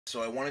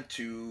So I wanted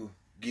to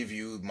give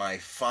you my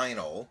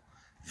final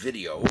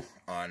video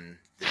on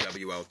the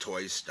WL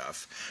Toys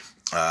stuff.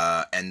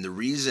 And the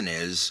reason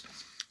is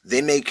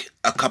they make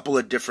a couple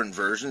of different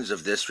versions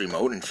of this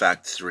remote, in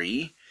fact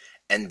 3.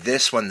 And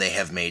this one they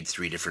have made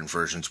 3 different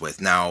versions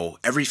with. Now,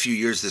 every few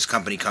years this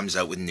company comes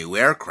out with new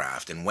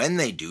aircraft, and when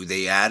they do,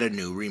 they add a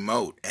new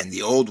remote, and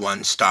the old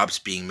one stops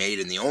being made,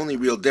 and the only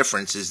real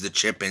difference is the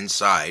chip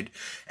inside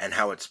and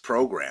how it's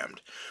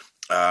programmed.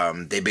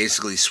 They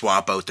basically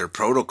swap out their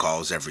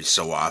protocols every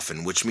so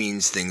often, which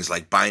means things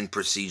like bind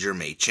procedure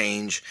may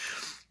change,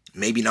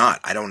 maybe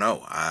not, I don't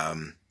know.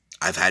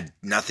 I've had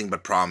nothing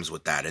but problems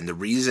with that. And the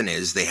reason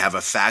is they have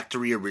a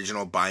factory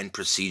original bind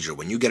procedure.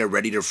 When you get a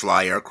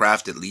ready-to-fly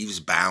aircraft, it leaves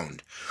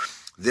bound.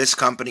 This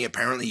company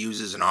apparently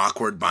uses an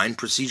awkward bind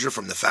procedure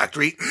from the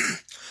factory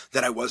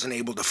that I wasn't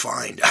able to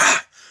find.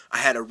 I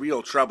had a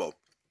real trouble.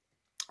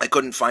 I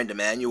couldn't find a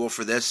manual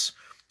for this.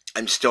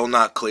 I'm still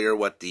not clear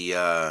what the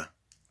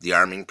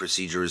arming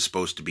procedure is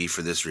supposed to be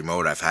for this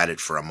remote. I've had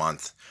it for a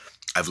month.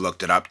 I've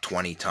looked it up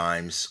 20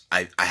 times.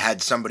 I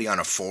had somebody on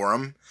a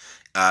forum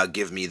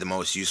give me the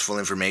most useful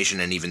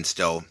information, and even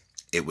still,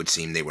 it would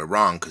seem they were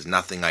wrong because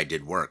nothing I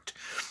did worked.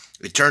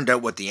 It turned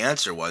out what the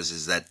answer was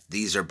is that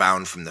these are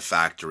bound from the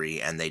factory,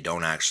 and they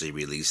don't actually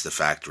release the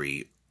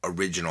factory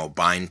original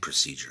bind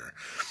procedure.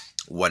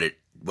 What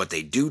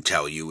they do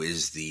tell you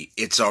is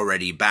it's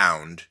already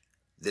bound.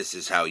 This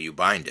is how you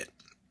bind it.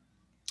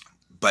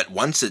 But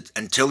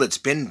until it's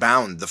been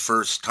bound the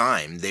first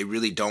time, they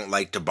really don't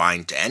like to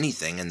bind to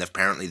anything, and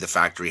apparently the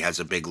factory has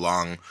a big,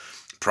 long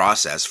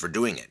process for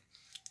doing it.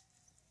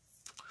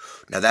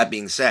 Now, that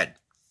being said,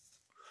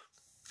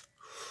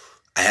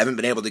 I haven't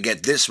been able to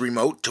get this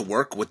remote to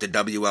work with the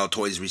WL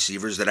Toys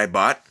receivers that I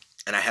bought,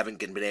 and I haven't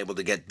been able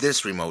to get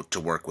this remote to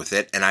work with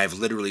it, and I've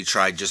literally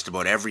tried just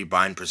about every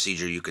bind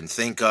procedure you can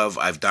think of.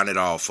 I've done it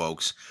all,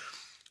 folks.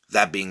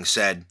 That being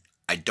said,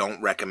 I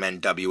don't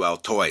recommend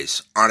WL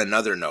Toys. On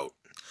another note,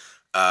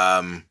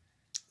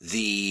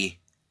 the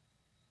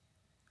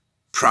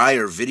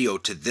prior video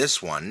to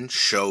this one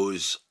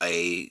shows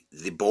the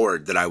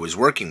board that I was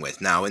working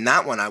with. Now, in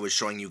that one, I was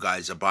showing you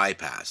guys a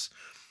bypass.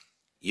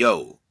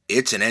 Yo,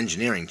 it's an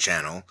engineering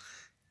channel,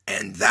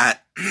 and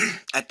that,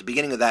 at the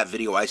beginning of that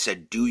video, I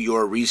said, do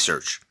your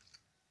research.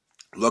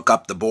 Look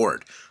up the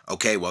board.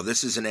 Okay, well,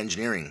 this is an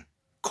engineering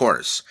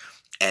course,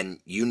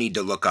 and you need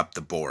to look up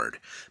the board,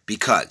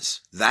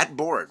 because that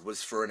board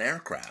was for an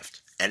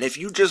aircraft. And if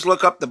you just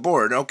look up the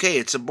board, okay,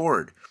 it's a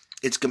board.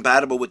 It's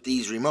compatible with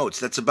these remotes.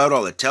 That's about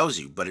all it tells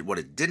you. But what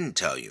it didn't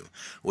tell you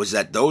was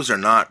that those are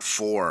not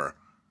 4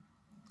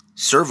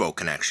 servo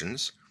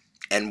connections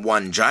and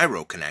 1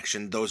 gyro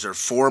connection. Those are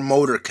 4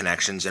 motor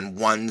connections and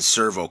 1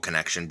 servo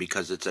connection,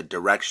 because it's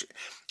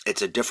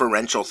a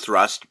differential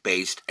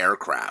thrust-based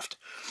aircraft.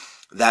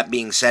 That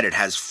being said, it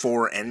has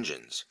 4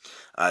 engines.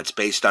 It's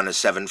based on a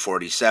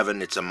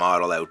 747. It's a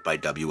model out by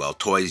WL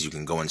Toys. You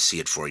can go and see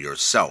it for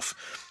yourself.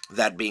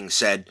 That being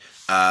said,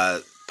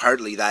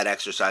 partly that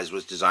exercise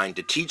was designed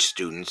to teach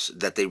students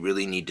that they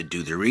really need to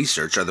do their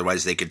research.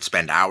 Otherwise, they could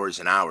spend hours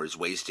and hours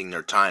wasting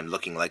their time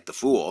looking like the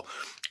fool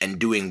and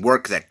doing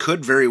work that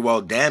could very well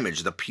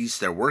damage the piece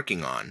they're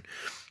working on,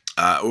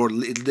 or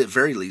at the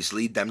very least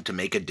lead them to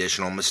make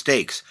additional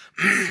mistakes.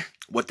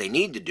 What they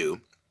need to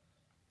do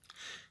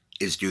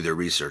is do their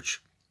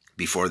research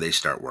before they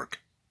start work.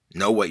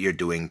 Know what you're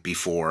doing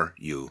before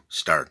you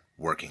start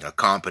working. A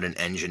competent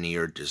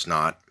engineer does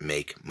not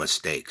make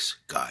mistakes,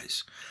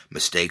 guys.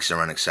 Mistakes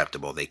are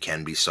unacceptable. They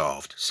can be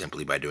solved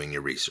simply by doing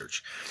your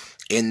research.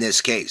 In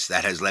this case,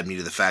 that has led me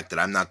to the fact that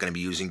I'm not going to be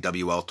using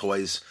WL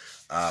Toys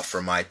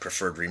for my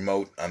preferred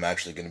remote. I'm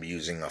actually going to be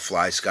using a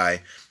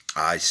FlySky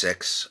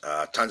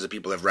i6. Tons of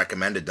people have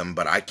recommended them,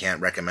 but I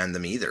can't recommend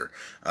them either.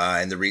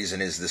 And the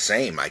reason is the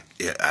same.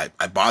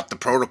 I bought the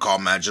protocol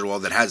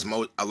module that has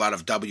a lot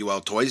of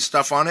WL Toys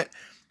stuff on it.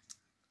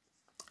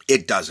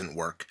 It doesn't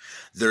work.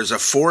 There's a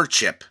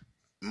 4-chip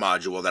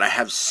module that I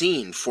have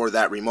seen for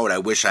that remote. I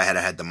wish I had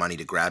had the money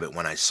to grab it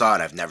when I saw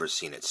it. I've never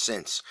seen it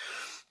since.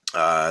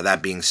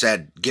 That being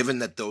said, given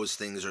that those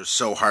things are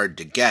so hard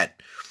to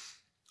get,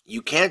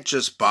 you can't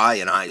just buy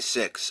an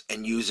i6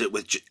 and use it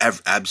with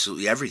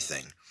absolutely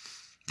everything.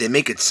 They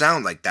make it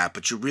sound like that,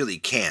 but you really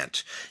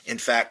can't. In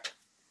fact,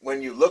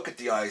 when you look at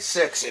the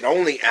i6, it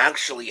only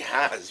actually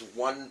has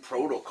 1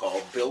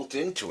 protocol built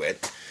into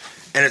it,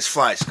 and it's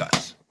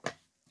FlySky's.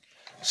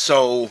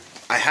 So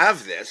I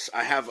have this.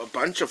 I have a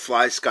bunch of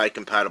FlySky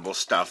compatible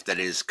stuff that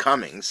is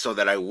coming so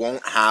that I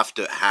won't have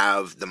to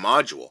have the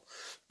module.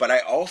 But I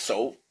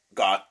also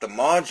got the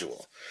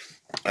module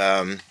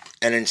and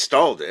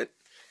installed it.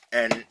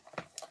 And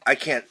I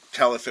can't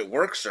tell if it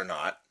works or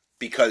not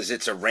because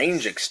it's a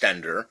range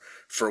extender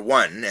for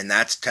one. And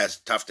that's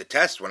tough to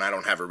test when I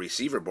don't have a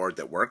receiver board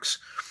that works.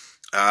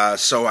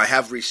 So I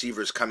have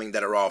receivers coming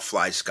that are all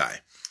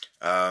FlySky.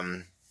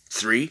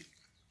 3.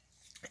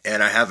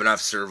 And I have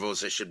enough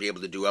servos I should be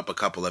able to do up a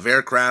couple of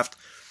aircraft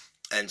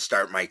and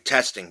start my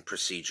testing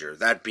procedure.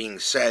 That being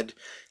said,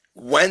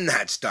 when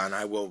that's done,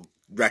 I will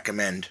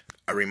recommend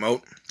a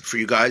remote for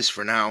you guys.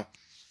 For now,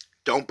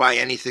 Don't buy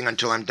anything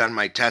until I'm done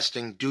my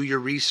testing. Do your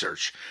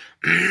research.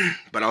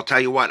 But I'll tell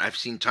you what, I've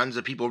seen tons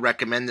of people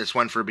recommend this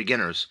one for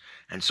beginners,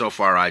 and so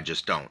far I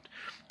just don't.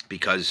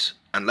 Because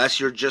unless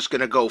you're just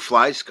going to go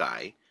fly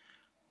sky,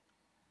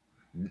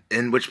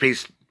 in which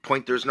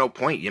point there's no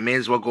point. You may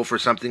as well go for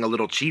something a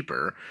little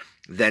cheaper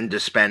than to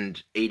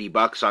spend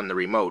 $80 on the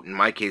remote. In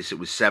my case, it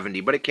was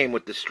 70, but it came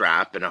with the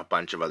strap and a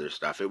bunch of other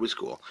stuff. It was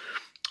cool.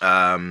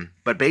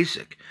 But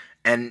basic.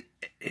 And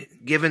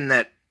given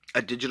that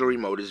a digital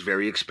remote is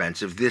very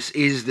expensive, this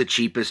is the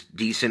cheapest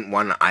decent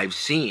one I've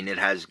seen. It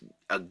has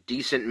a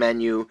decent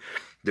menu.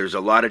 There's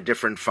a lot of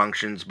different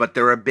functions, but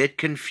they're a bit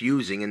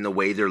confusing in the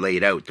way they're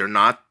laid out. They're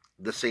not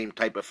the same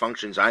type of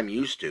functions I'm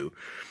used to.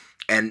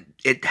 And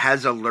it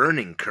has a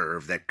learning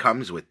curve that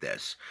comes with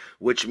this,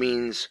 which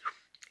means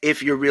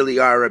if you really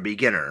are a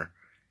beginner,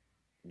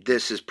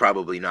 this is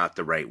probably not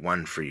the right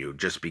one for you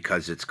just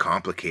because it's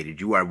complicated.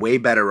 You are way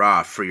better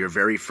off for your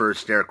very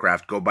first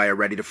aircraft. Go buy a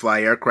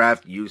ready-to-fly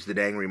aircraft, use the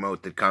dang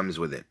remote that comes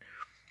with it.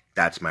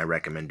 That's my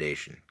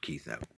recommendation. Keith out.